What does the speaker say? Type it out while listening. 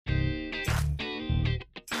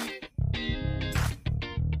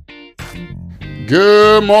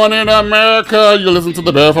Good morning, America. You listen to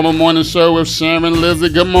the Barry Farmer Morning Show with Sharon Lizzie.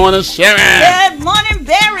 Good morning, Sharon. Good morning,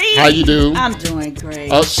 Barry. How you do? I'm doing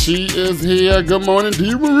great. She is here. Good morning,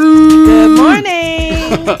 Dee Marie. Good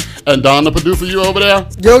morning. And Don, the producer, you over there?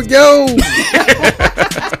 Yo.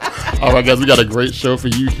 All right, guys, we got a great show for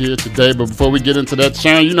you here today. But before we get into that,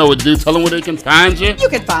 Sharon, you know what to do. Tell them where they can find you. You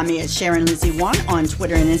can find me at Sharon Lizzie 1 on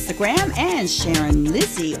Twitter and Instagram, and Sharon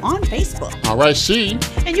Lizzie on Facebook. All right, she.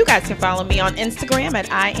 And you guys can follow me on Instagram at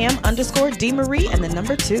 @IM_D Marie and the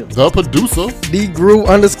number 2. The producer.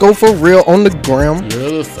 DGrew_for real on the gram.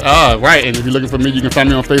 Yes. All right. And if you're looking for me, you can find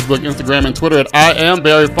me on Facebook, Instagram, and Twitter at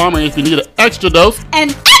 @IamBarryFarmer. If you need an extra dose. An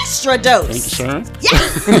extra dose. Thank you, Sharon.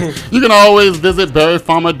 Yes. You can always visit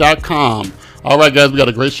BarryFarmer.com. All right, guys, we got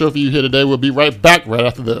a great show for you here today. We'll be right back right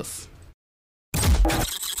after this.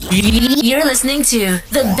 You're listening to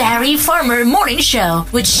the Barry Farmer Morning Show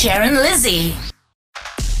with Sharon Lizzie.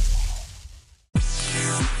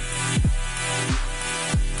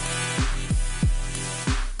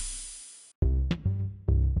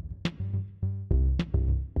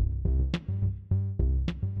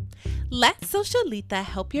 Let Socialita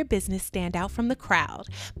help your business stand out from the crowd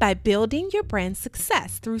by building your brand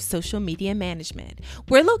success through social media management.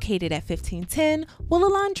 We're located at 1510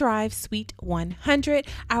 Woodlawn Drive, Suite 100.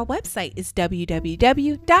 Our website is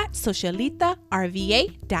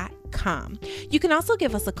www.socialitarva.com. You can also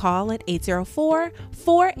give us a call at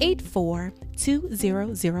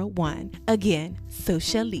 804-484-2001. Again,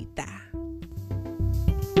 Socialita.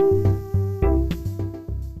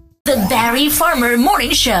 The Barry Farmer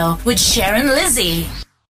Morning Show with Sharon Lizzie.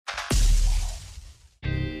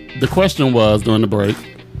 The question was during the break.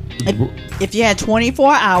 If you had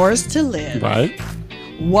 24 hours to live, Right.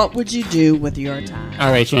 what would you do with your time?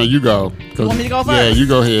 All right, Sharon, you go. You want me to go first? Yeah, you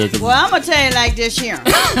go ahead. Well, I'm going to tell you like this here.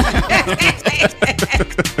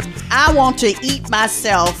 I want to eat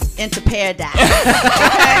myself into paradise.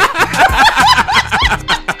 Okay?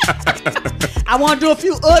 I want to do a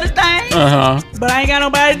few other things, but I ain't got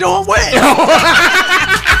nobody doing with it.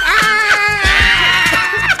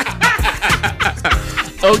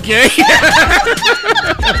 Okay.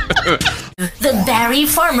 The Barry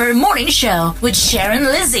Farmer Morning Show with Sharon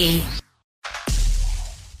Lizzie.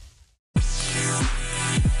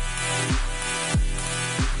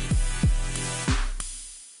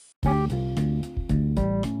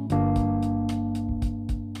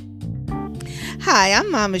 Hi, I'm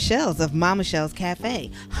Mama Shells of Mama Shells Cafe,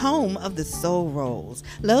 home of the Soul Rolls,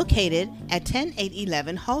 located at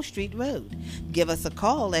 10811 Hall Street Road. Give us a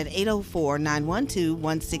call at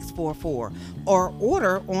 804-912-1644 or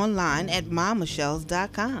order online at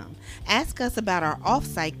mamashells.com. Ask us about our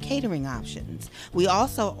off-site catering options. We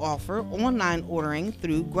also offer online ordering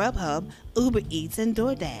through Grubhub, Uber Eats, and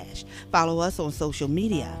DoorDash. Follow us on social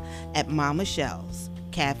media at Mama Shells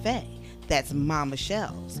Cafe. That's Mama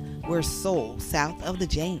Shells. We're soul south of the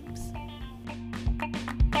James.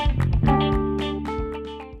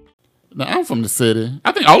 Now, I'm from the city.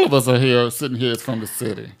 I think all of us are here, sitting here is from the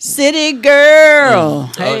city. City girl.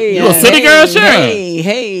 Hey, you a city girl, Sharon?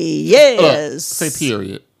 Hey, yes. Say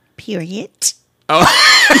period. Period. Oh.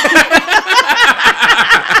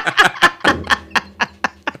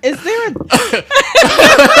 Is there a...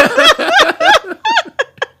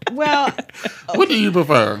 Well... What do you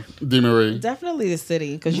prefer, Dee Marie? Definitely the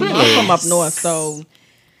city, because Really? I'm from up north, so,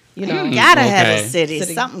 you know. Gotta have Okay. a city.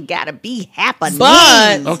 Something gotta be happening.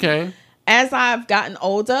 But Okay. as I've gotten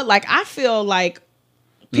older, like, I feel like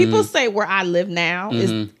people say where I live now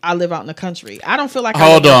is I live out in the country. I don't feel like I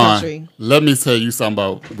Hold live in the on. country. Let me tell you something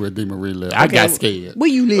about where Dee Marie lives. I got scared. Where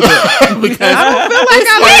you live? Because I don't feel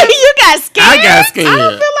like You got scared. I got scared. I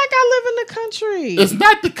don't feel like I live in the country. It's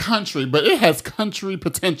not the country, but it has country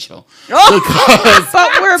potential. Oh. Because But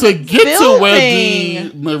we're to get to where building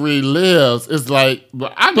Dee Marie lives is like,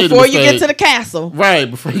 I made a before you mistake. get to the castle. Right,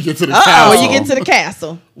 before you get to the Before castle. you get to the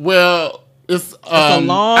castle. Well, it's a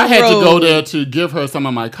long I had to go road. there to give her some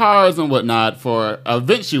of my cards and whatnot for an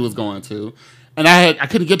event she was going to. And I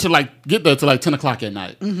couldn't get there till like 10 o'clock at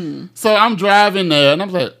night. Mm-hmm. So I'm driving there and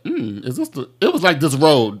I'm like, is this it was like this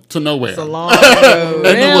road to nowhere. It's a long road.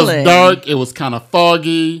 And it was dark, it was kind of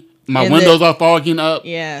foggy. My And windows are fogging up.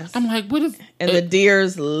 Yes. I'm like, what is And the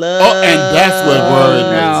deers love Oh, and that's what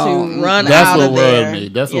worried me. to run That's out what of worried there. me.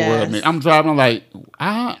 That's what Yes. worried me. I'm driving, I'm like,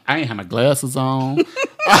 I ain't have my glasses on.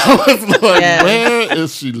 I was like, Yes. where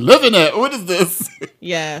is she living at? What is this?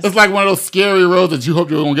 Yes. It's like one of those scary roads that you hope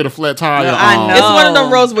you're going to get a flat tire on. I know. It's one of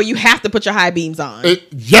them roads where you have to put your high beams on.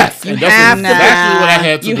 Yes. You and that's have exactly to. what I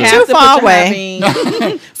had to You do. have Too to far put your away. high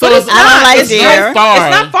beams. So But it's I don't like it's deer. not far.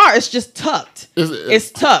 It's not far. car is just tucked.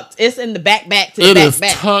 It's tucked. It's in the back to the It back. is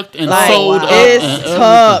tucked and sold up. It's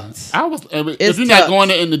tucked. If you're not going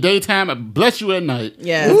there in the daytime, bless you at night.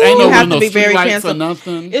 Yeah, ain't you no have to be street very lights careful. or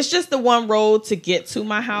nothing. It's just the one road to get to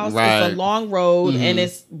my house. Right. It's a long road and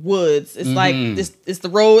it's woods. It's like it's the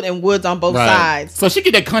road and woods on both sides. So she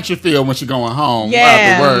get that country feel when she's going home. Yeah,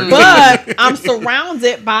 after work. but I'm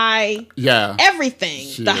surrounded by everything.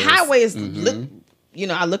 She the is. highway is,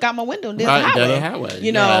 I look out my window and there's a highway. There's a highway.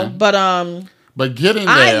 You know, but getting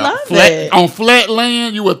I there love it. on flat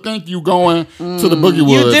land, you would think you going to the Boogie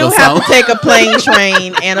Woods. You do have to take a plane,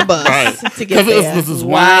 train, and a bus to get there. Because this is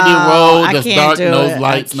windy road, I that's can't dark, do no it.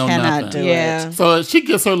 lights, I no cannot nothing. do Yeah. it. So she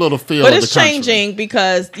gets her little feel. But of it's the country. changing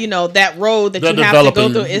because that road that They're you have to go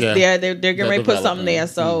developing, through is yeah. there. They're getting ready to put something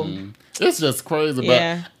developing. there. So It's just crazy.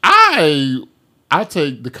 Yeah. But I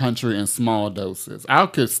take the country in small doses. I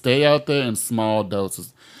could stay out there in small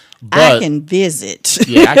doses. But I can visit.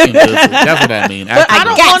 Yeah, I can visit. That's what I mean. But I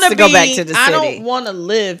don't got want to to go back to the I city. don't want to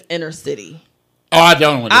live inner city. Oh, I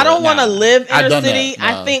don't want to. I don't want to live I've inner done city.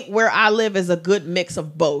 that. No. I think where I live is a good mix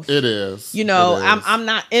of both. It is. You know, It is. I'm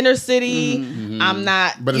not inner city. I'm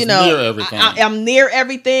not. But it's you know, near everything. I'm near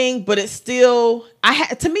everything, but it's still.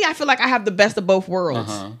 To me, I feel like I have the best of both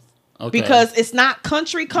worlds. Okay. Because it's not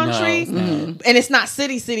country, No, and it's not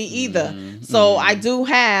city either. So I do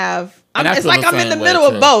have. And I It's feel like the I'm in same the way, middle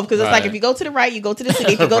too. of both because it's like Right. if you go to the right, you go to the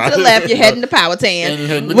city. If you go to Right. the left, you're heading to Powhatan, And you're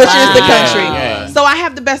heading to which is the Yeah, country. yeah. So I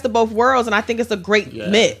have the best of both worlds, and I think it's a great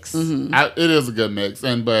mix. It is a good mix,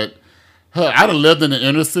 but I'd have lived in the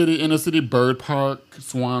inner city, Bird Park,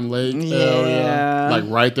 Swan Lake area, like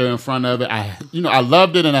right there in front of it. I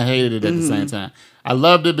loved it and I hated it at the same time. I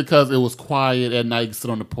loved it because it was quiet at night. You could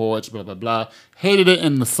sit on the porch, blah blah blah. Hated it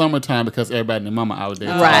in the summertime because everybody and their mama out there,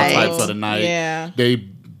 Right. all types of the night. Yeah. They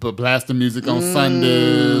blast the music on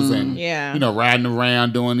Sundays and Yeah. riding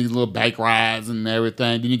around doing these little bike rides and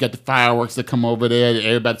everything. Then you got the fireworks that come over there.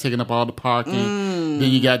 Everybody taking up all the parking. Then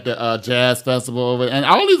you got the jazz festival over there. And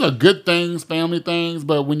all these are good things, family things.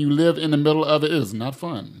 But when you live in the middle of it, it's not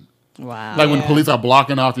fun. Wow. Like when the police are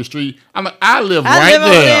blocking off your street. I'm like, I live I right live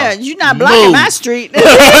over there. there. You're not blocking Move. my street. I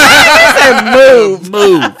said move.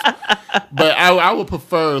 Move. But I would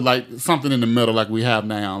prefer like something in the middle like we have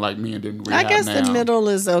now, like me and Denver. I guess the middle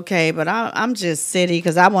is okay, but I'm just city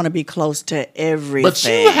because I want to be close to everything. But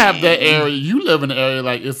you have that area. You live in an area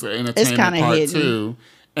like it's an entertainment kinda part hidden. too,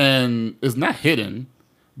 and it's not hidden.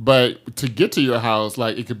 But to get to your house,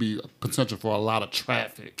 like it could be potential for a lot of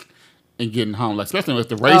traffic and getting home, like especially if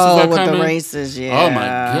the races are with coming. the races, yeah. Oh my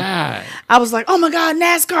god! I was like, oh my God,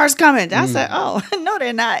 NASCAR's coming. I said, oh, no,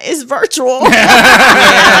 they're not. It's virtual. Right.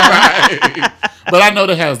 But I know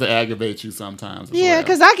that has to aggravate you sometimes. as Yeah, well.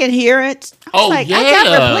 because I can hear it. I was I got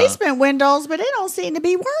yeah. replacement windows, but they don't seem to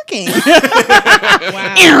be working.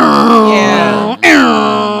 Yeah.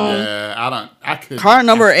 Yeah, I could. Car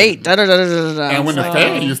number 8. Da, da, da, da, da, da. And when the It's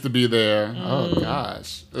fair like, used to be there, oh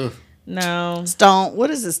gosh. Ugh. No. Stone, what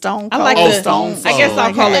is it? Stone I Cold? like the Stone I guess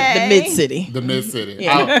I'll call it the Hey. mid city. The mid city.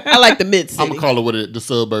 Yeah. I like the mid I'm city. gonna call it what it the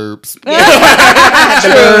suburbs. True.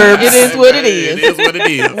 It is what it is. It is what it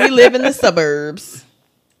is. We live in the suburbs.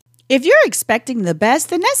 If you're expecting the best,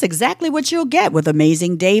 then that's exactly what you'll get with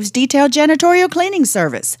Amazing Dave's detailed janitorial cleaning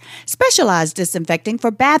service. Specialized disinfecting for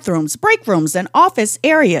bathrooms, break rooms, and office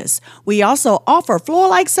areas. We also offer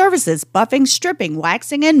floor-like services, buffing, stripping,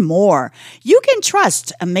 waxing, and more. You can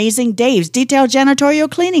trust Amazing Dave's detailed janitorial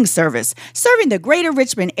cleaning service, serving the greater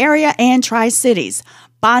Richmond area and Tri-Cities.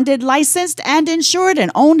 Bonded, licensed, and insured,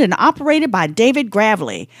 and owned and operated by David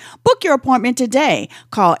Gravely. Book your appointment today.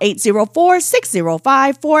 Call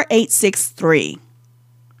 804-605-4863.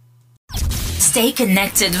 Stay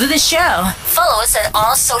connected with the show. Follow us on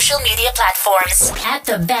all social media platforms at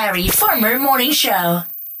The Barry Farmer Morning Show.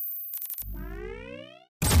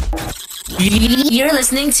 You're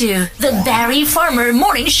listening to The Barry Farmer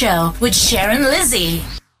Morning Show with Sharon Lizzie.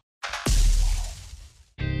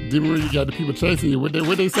 Didn't you got the people chasing you? What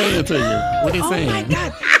they saying to you? What they saying? Oh my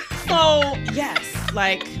God. So, yes.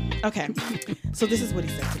 Like, okay. So this is what he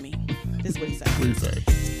said to me. This is what he said. What do you say?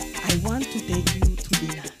 I want to take you to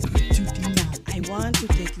dinner. I want to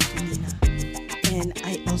take you to dinner. And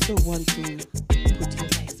I also want to put your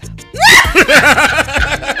legs up. I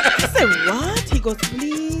said, what? He goes,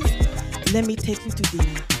 please, let me take you to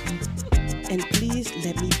dinner. And please,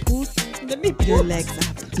 let me put your legs up.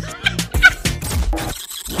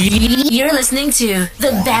 You're listening to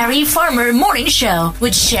The Barry Farmer Morning Show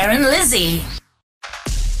with Sharon Lizzie.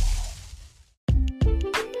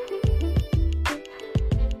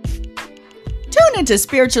 Tune into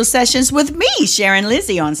Spiritual Sessions with me, Sharon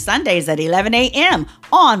Lizzie, on Sundays at 11 a.m.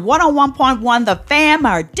 on 101.1 The Fam,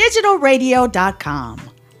 or digitalradio.com.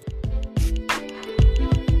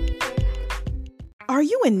 Are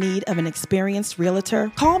you in need of an experienced realtor?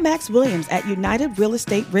 Call Max Williams at United Real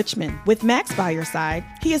Estate Richmond. With Max by your side,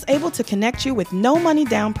 he is able to connect you with no money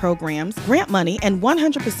down programs, grant money, and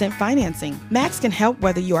 100% financing. Max can help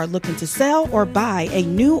whether you are looking to sell or buy a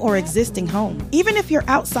new or existing home. Even if you're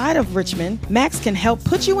outside of Richmond, Max can help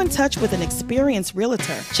put you in touch with an experienced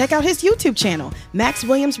realtor. Check out his YouTube channel, Max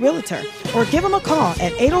Williams Realtor, or give him a call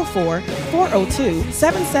at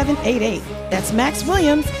 804-402-7788. That's Max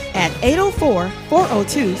Williams at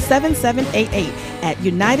 804-402-7788 at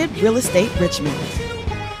United Real Estate Richmond.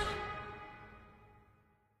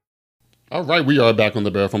 All right, we are back on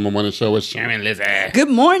the Bear from the Morning Show with Sharon Lizzie. Good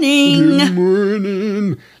morning. Good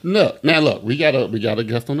morning. Look, we got a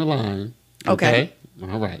guest on the line. Okay.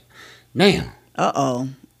 All right. Now. Uh-oh.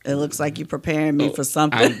 It looks like you're preparing me for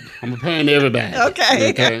something. I'm preparing everybody.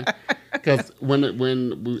 Okay. Because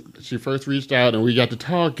when she first reached out and we got to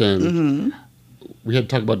talking, we had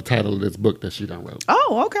to talk about the title of this book that she done wrote.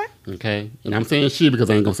 Oh, okay. Okay. And I'm saying she because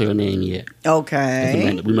I ain't going to say her name yet.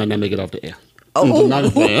 Okay. We might not make it off the air. Oh. Not a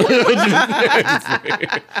fan.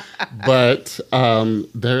 But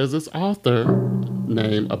there is this author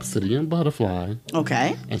named Obsydian Butterfly.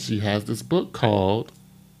 Okay. And she has this book called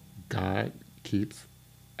God Keeps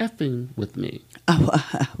Effing With Me.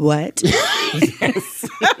 What? Yes.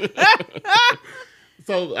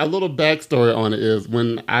 So a little backstory on it is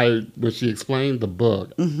when she explained the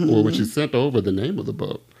book, or when she sent over the name of the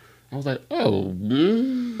book, I was like, oh,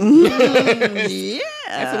 Yeah.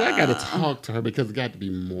 I said, I got to talk to her because it got to be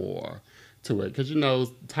more to it. Because,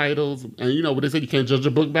 titles, and what they say, you can't judge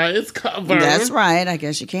a book by its cover. That's right. I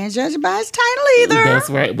guess you can't judge it by its title either. That's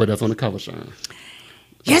right. But that's on the cover, Sharon.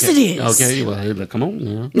 Yes, Okay. it is. Okay, well, come on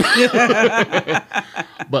now.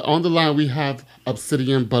 But on the line, we have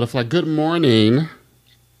Obsydian Butterfly. Good morning.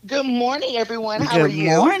 Good morning, everyone. How are you?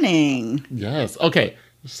 Good morning. Yes. Okay.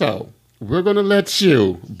 So we're going to let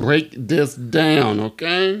you break this down,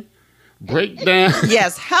 okay? Break down.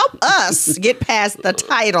 Yes, help us get past the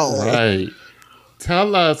title. Right.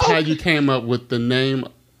 Tell us how you came up with the name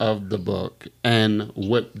of the book and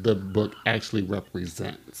what the book actually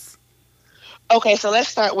represents. Okay, so let's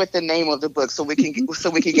start with the name of the book so we can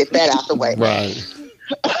get that out the way. Right.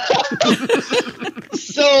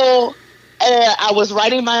 So I was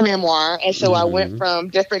writing my memoir, and so I went from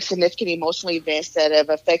different significant emotional events that have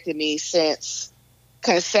affected me since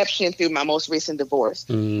conception through my most recent divorce.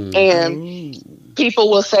 And people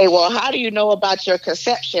will say, well, how do you know about your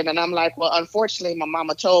conception? And I'm like, well, unfortunately, my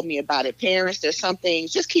mama told me about it. Parents, there's some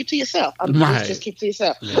things, just keep to yourself. Just keep to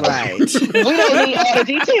yourself. Right. We don't need all the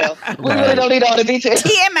detail. We really don't need all the detail.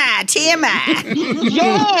 TMI.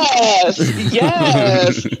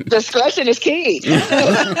 Yes. Discretion is key.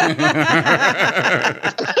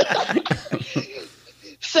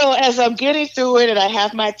 So as I'm getting through it, and I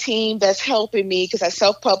have my team that's helping me because I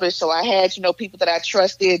self-published, so I had people that I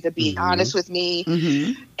trusted to be honest with me,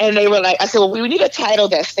 and they were like, I said, well, we need a title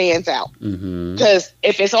that stands out because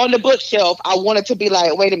if it's on the bookshelf, I want it to be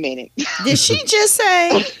like, wait a minute, Did she just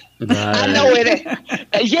say? I know it.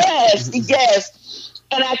 Yes,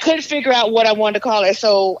 and I couldn't figure out what I wanted to call it,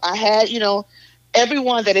 so I had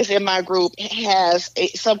everyone that is in my group has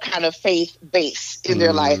some kind of faith base in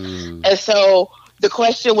their life, and so the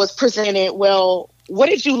question was presented, well, what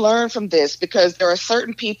did you learn from this? Because there are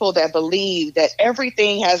certain people that believe that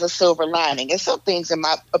everything has a silver lining, and some things, in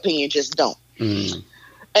my opinion, just don't. And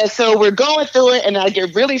so we're going through it, and I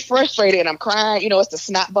get really frustrated, and I'm crying. It's the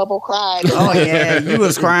snot bubble cry. Oh, yeah, you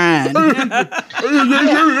was crying.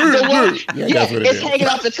 It's hanging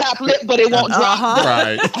off the top lip, but it won't drop.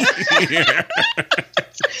 Right.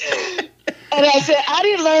 And I said, I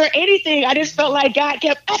didn't learn anything. I just felt like God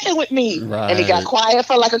kept effing with me. Right. And it got quiet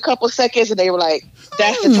for like a couple seconds, and they were like,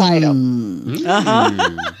 that's the title.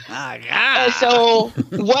 And so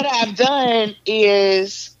what I've done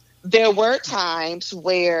is there were times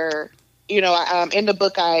where, in the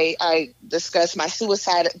book, I discuss my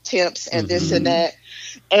suicide attempts and this and that.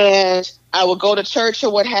 And I would go to church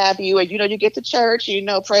or what have you. And, you get to church,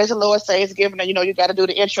 praise the Lord, say it's given. You got to do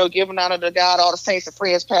the intro, giving honor to God, all the saints and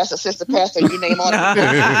friends, pastor, sister, pastor, you name all the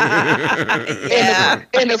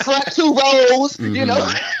in the front two rows,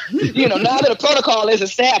 now that the protocol is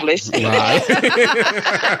established. Right.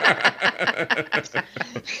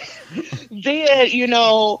 Then,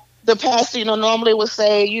 the pastor, normally would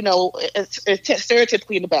say, it's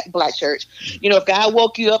stereotypically in the black church, if God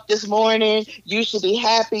woke you up this morning, you should be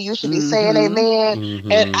happy. You should be saying amen.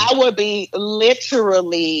 And I would be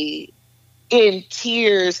literally in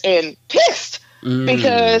tears and pissed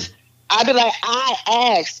because I'd be like,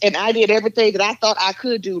 I asked and I did everything that I thought I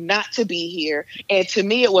could do not to be here. And to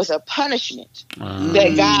me, it was a punishment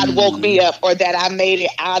that God woke me up or that I made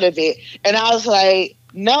it out of it. And I was like,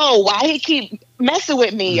 no, why he keep messing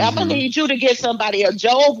with me? I'm gonna need you to get somebody else.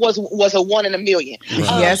 Job was a 1 in a million.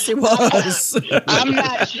 Yes, it was. I'm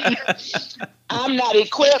not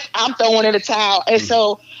equipped. I'm throwing in the towel. And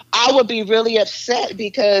so I would be really upset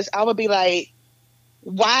because I would be like,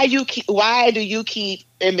 why do you keep,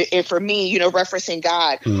 and for me, referencing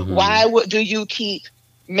God, why do you keep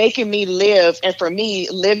making me live? And for me,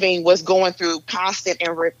 living was going through constant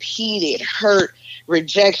and repeated hurt,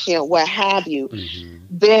 rejection, what have you.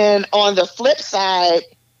 Then on the flip side,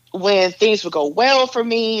 when things would go well for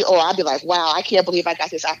me, or I'd be like, wow, I can't believe I got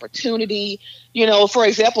this opportunity. For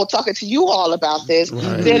example, talking to you all about this,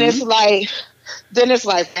 then it's like,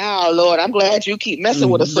 oh, Lord, I'm glad you keep messing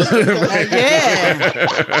with us.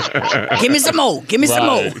 Yeah. Give me some more. Give me some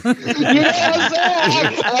more. You know what I'm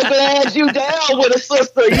saying? I'm glad you down with a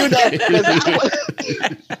sister,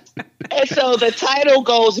 And so the title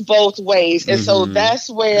goes both ways. And so that's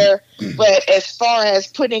where, but as far as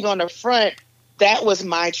putting on the front, that was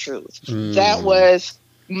my truth. That was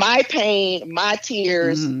my pain, my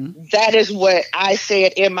tears. That is what I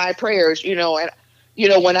said in my prayers, and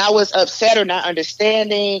when I was upset or not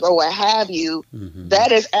understanding or what have you,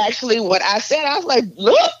 that is actually what I said. I was like,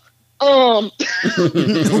 look,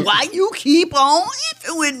 why you keep on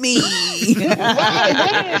effing with me?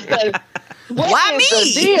 Why me?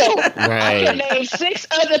 The deal? I can name 6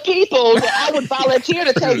 other people that I would volunteer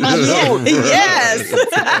to take my food. Yes.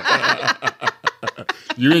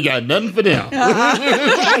 You ain't got nothing for them.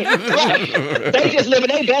 Right. They just living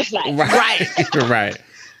their best life. Right.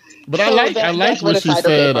 But so I like what she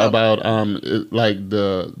said about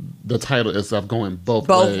the title itself going both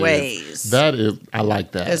ways. That is, I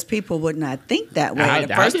like that. Because people would not think that way.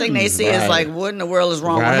 The first thing they see is like, what in the world is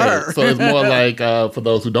wrong with her? So it's more like, for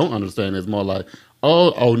those who don't understand, it's more like,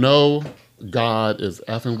 oh no, God is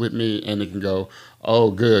effing with me, and it can go, oh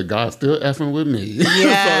good, God's still effing with me.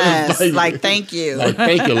 Yes, so like thank you. Like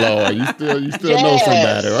thank you, Lord. You still know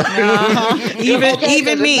somebody, right?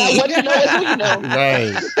 Even me. What you know is who you know.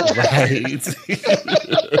 Right.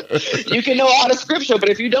 You can know all the scripture, but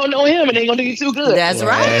if you don't know him, it ain't gonna do you too good. That's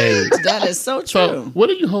right. That is so true. So what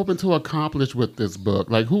are you hoping to accomplish with this book?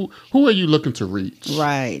 Like who are you looking to reach?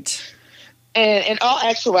 Right. And in all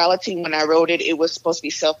actuality, when I wrote it, it was supposed to be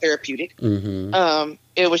self-therapeutic.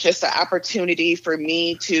 It was just an opportunity for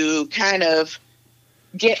me to kind of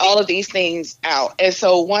get all of these things out. And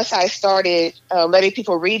so once I started letting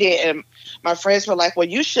people read it, and my friends were like, well,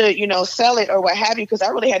 you should, sell it or what have you, because I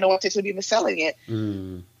really had no intention of even selling it.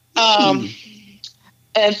 And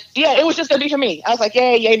yeah, it was just going to be for me. I was like,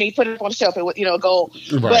 yeah, you put it up on the shelf and, go.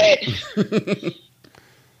 Right.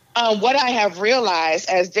 But what I have realized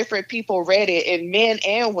as different people read it, and men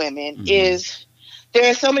and women, is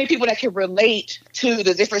there are so many people that can relate to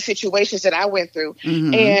the different situations that I went through.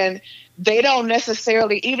 And they don't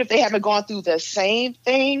necessarily, even if they haven't gone through the same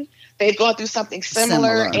thing, they've gone through something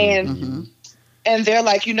similar. And they're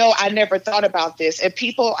like, I never thought about this. And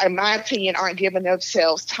people, in my opinion, aren't giving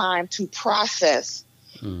themselves time to process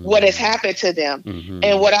what has happened to them.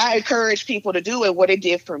 And what I encourage people to do, and what it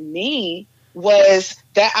did for me, was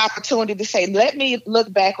that opportunity to say, let me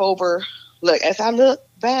look back over, as I look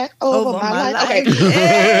back over my life. Okay.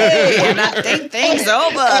 Hey, and I think things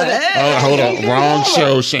over. Hey. Oh, hold on. Wrong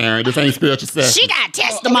show, Sharon. This ain't spiritual session. She got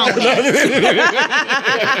testimony. Because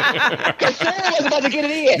Sharon was about to get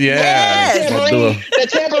it in. Yeah. The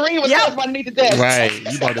tambourine was up underneath the desk. Right.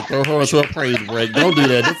 You about to throw her into a praise break. Don't do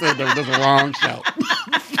that. This is the wrong show.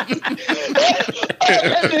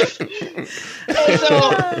 And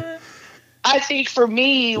so I think for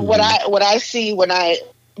me, what I see when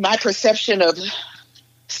my perception of,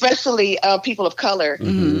 especially people of color,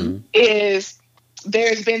 is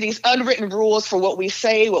there's been these unwritten rules for what we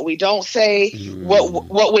say, what we don't say,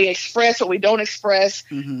 what we express, what we don't express.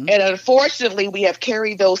 And unfortunately, we have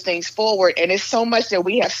carried those things forward. And it's so much that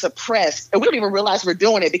we have suppressed, and we don't even realize we're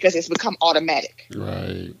doing it because it's become automatic.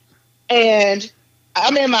 Right. And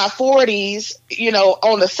I'm in my 40s,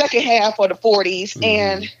 on the second half of the 40s.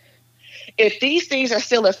 And if these things are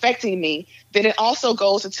still affecting me, then it also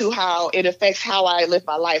goes into how it affects how I live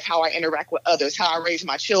my life, how I interact with others, how I raise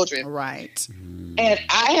my children. Right. And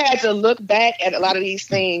I had to look back at a lot of these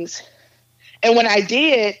things. And when I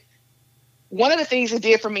did, one of the things it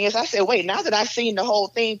did for me is I said, wait, now that I've seen the whole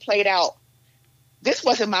thing played out, this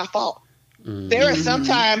wasn't my fault. There are some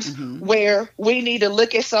times where we need to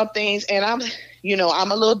look at some things, and I'm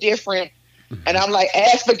a little different. And I'm like,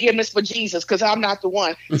 ask forgiveness for Jesus, because I'm not the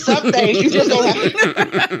one. Some things you just don't have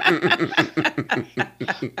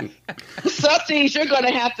some things you're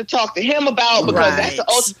gonna have to talk to him about, because that's the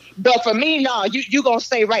ultimate. But for me, no, you gonna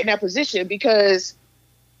stay right in that position, because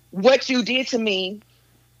what you did to me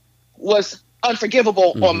was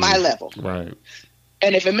unforgivable on my level. Right.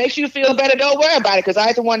 And if it makes you feel better, don't worry about it, because I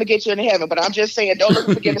ain't the one to get you into heaven. But I'm just saying, don't look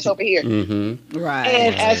for forgiveness over here. Right.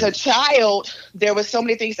 And as a child, there were so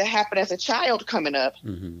many things that happened as a child coming up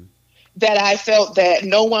that I felt that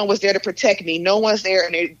no one was there to protect me. No one's there.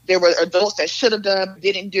 And there were adults that should have done,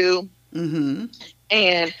 didn't do.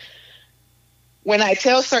 And when I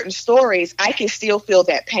tell certain stories, I can still feel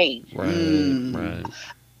that pain. Right.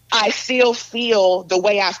 I still feel the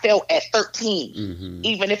way I felt at 13,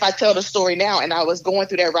 even if I tell the story now. And I was going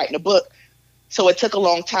through that writing a book. So it took a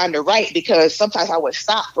long time to write, because sometimes I would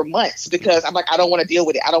stop for months, because I'm like, I don't want to deal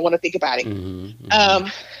with it. I don't want to think about it.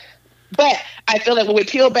 But I feel like when we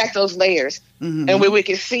peel back those layers and when we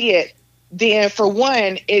can see it, then for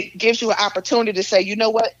one, it gives you an opportunity to say, you know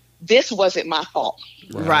what? This wasn't my fault.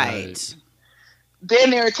 Right. Then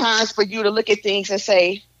there are times for you to look at things and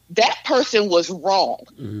say, that person was wrong.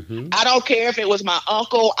 I don't care if it was my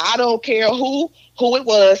uncle. I don't care who it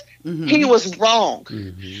was. He was wrong.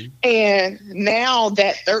 And now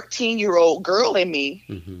that 13-year-old girl in me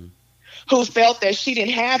who felt that she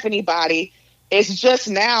didn't have anybody is just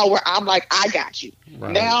now where I'm like, I got you.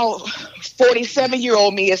 Now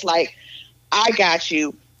 47-year-old me is like, I got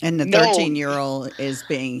you. And the 13-year-old has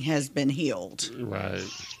been healed. Right.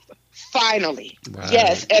 Finally.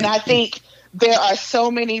 Yes. And I think there are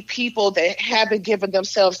so many people that haven't given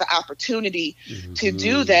themselves the opportunity to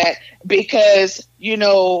do that, because,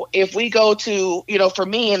 if we go to, for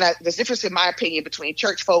me, and there's difference in my opinion between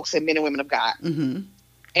church folks and men and women of God.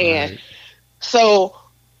 And so,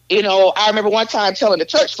 I remember one time telling the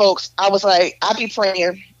church folks, I was like, I be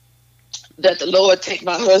praying that the Lord take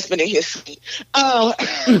my husband in his sleep.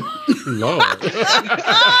 Lord.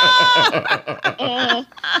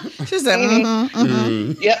 She said,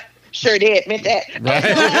 Yep. Sure did. Meant that.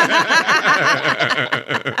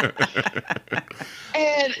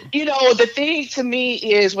 And, the thing to me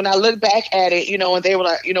is when I look back at it, and they were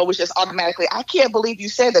like, was just automatically, I can't believe you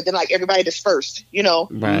said that. Then like everybody dispersed,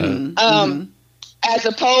 as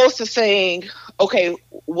opposed to saying, okay,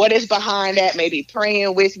 what is behind that? Maybe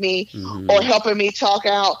praying with me or helping me talk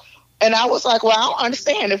out. And I was like, well, I don't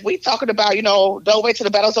understand. If we talking about, don't wait till the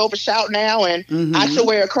battle's over, shout now, and I should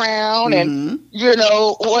wear a crown, and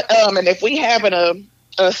and if we having a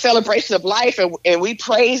celebration of life and we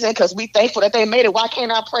praising because we thankful that they made it, why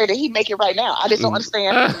can't I pray that he make it right now? I just don't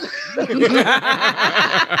understand.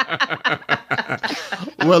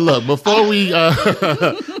 Well, look, before we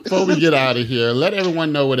get out of here, let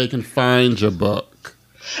everyone know where they can find your book.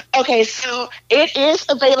 Okay, so it is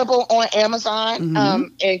available on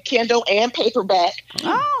Amazon, in Kindle and paperback.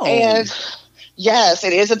 Oh. And yes,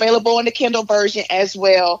 it is available in the Kindle version as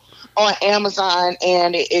well on Amazon,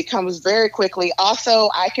 and it comes very quickly. Also,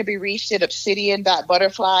 I can be reached at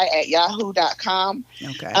obsydian.butterfly@yahoo.com.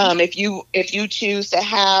 Okay. If you choose to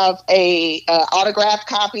have a autographed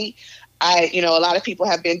copy, a lot of people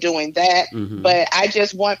have been doing that, but I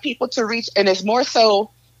just want people to reach, and it's more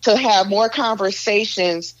so to have more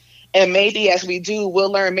conversations, and maybe as we do,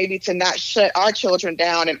 we'll learn maybe to not shut our children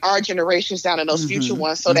down and our generations down and those future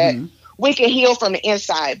ones, so that we can heal from the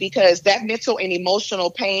inside, because that mental and emotional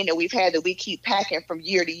pain that we've had that we keep packing from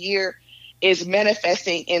year to year is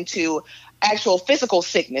manifesting into actual physical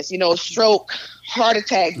sickness, stroke, heart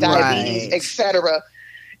attack, diabetes, etc.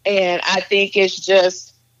 And I think it's just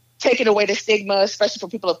taking away the stigma, especially for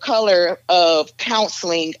people of color, of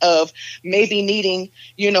counseling, of maybe needing,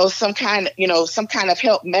 some kind of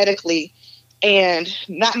help medically, and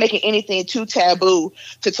not making anything too taboo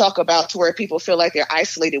to talk about, to where people feel like they're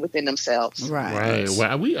isolated within themselves. Right.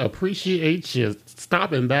 Well, we appreciate you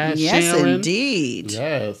stopping by, yes, Sharon. Yes, indeed.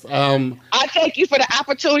 Yes. I thank you for the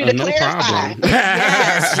opportunity to clarify.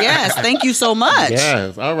 Yes. Thank you so much.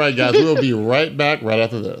 Yes. All right, guys. We'll be right back right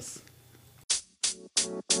after this.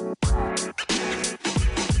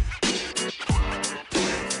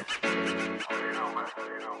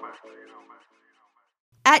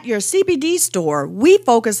 At your CBD store, we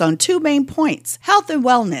focus on two main points: health and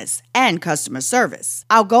wellness, and customer service.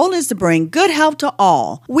 Our goal is to bring good health to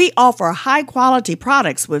all. We offer high-quality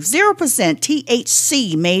products with 0%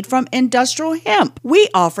 THC made from industrial hemp. We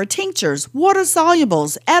offer tinctures, water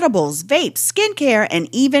solubles, edibles, vapes, skincare, and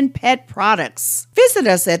even pet products. Visit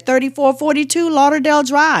us at 3442 Lauderdale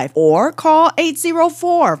Drive or call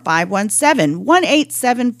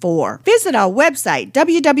 804-517-1874. Visit our website,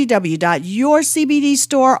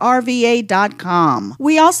 www.yourcbdstorerva.com.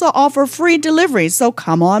 We also offer free delivery, so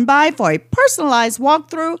come on by for a personalized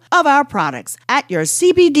walkthrough of our products at your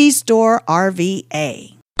CBD store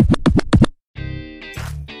RVA.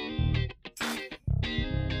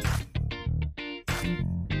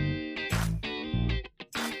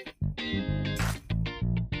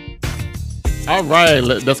 All right,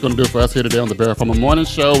 that's going to do it for us here today on the Barry Farmer Morning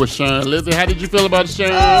Show with Sharon and Lizzie. How did you feel about it,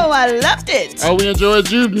 Sharon? Oh, I loved it. Oh, we enjoyed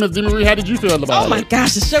you, Miss DeMarie. How did you feel about it? Oh my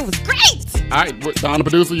gosh, the show was great. All right, Don, the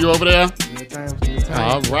producer, you over there?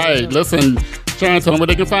 All right, listen, Sharon, tell them where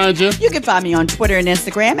they can find you. You can find me on Twitter and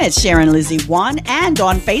Instagram at SharonLizzie1 and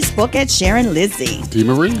on Facebook at Sharon Lizzie.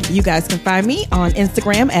 DeMarie. You guys can find me on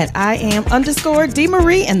Instagram at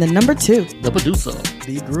Iam_DeMarie and the number 2. The producer.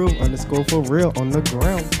 D_Groove_for_real on the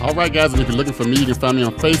ground. All right, guys, and if you're looking for me, you can find me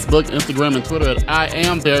on Facebook, Instagram, and Twitter at I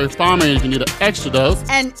Am Barry Farmer. And if you need an extra dose,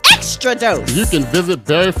 you can visit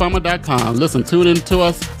BarryFarmer.com. Listen, tune in to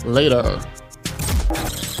us later.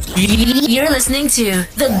 You're listening to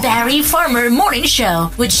the Barry Farmer Morning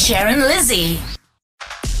Show with Sharon Lizzie.